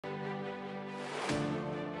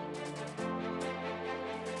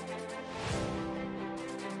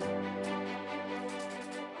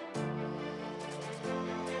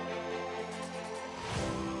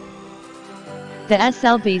The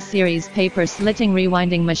SLB series paper slitting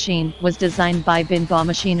rewinding machine was designed by Binbao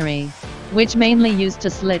machinery, which mainly used to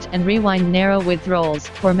slit and rewind narrow-width rolls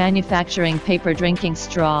for manufacturing paper drinking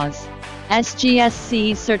straws.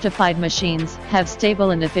 SGS-CE certified machines have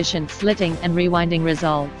stable and efficient slitting and rewinding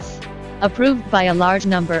results, approved by a large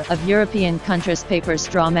number of European countries' paper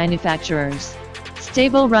straw manufacturers.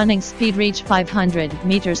 Stable running speed reach 500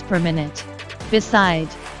 meters per minute.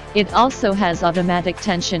 Besides, it also has automatic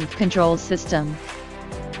tension control system.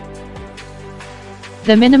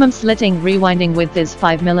 The minimum slitting rewinding width is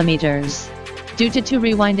 5 mm. Due to 2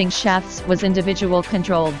 rewinding shafts was individual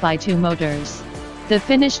controlled by 2 motors. The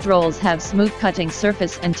finished rolls have smooth cutting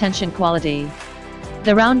surface and tension quality.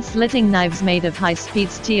 The round slitting knives made of high-speed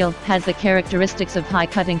steel has the characteristics of high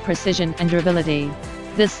cutting precision and durability.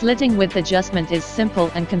 The slitting width adjustment is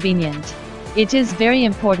simple and convenient. It is very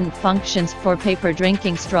important functions for paper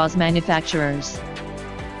drinking straws manufacturers.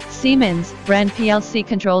 Siemens brand PLC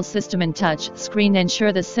control system and touch screen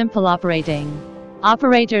ensure the simple operating.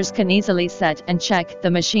 Operators can easily set and check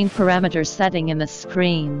the machine parameter setting in the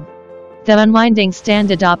screen. The unwinding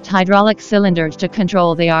stand adopt hydraulic cylinders to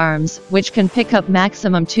control the arms, which can pick up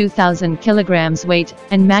maximum 2,000 kilograms weight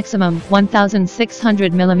and maximum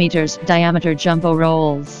 1,600 millimeters diameter jumbo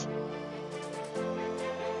rolls.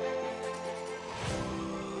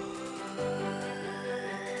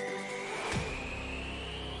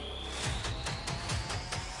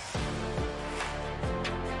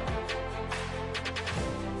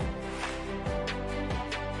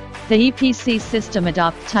 The EPC system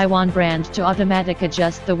adopts Taiwan brand to automatic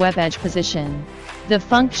adjust the web edge position. The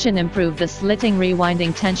function improve the slitting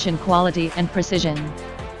rewinding tension quality and precision.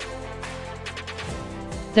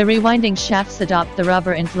 The rewinding shafts adopt the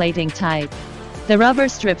rubber inflating type. The rubber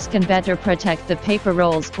strips can better protect the paper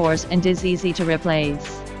roll's pores and is easy to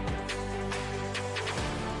replace.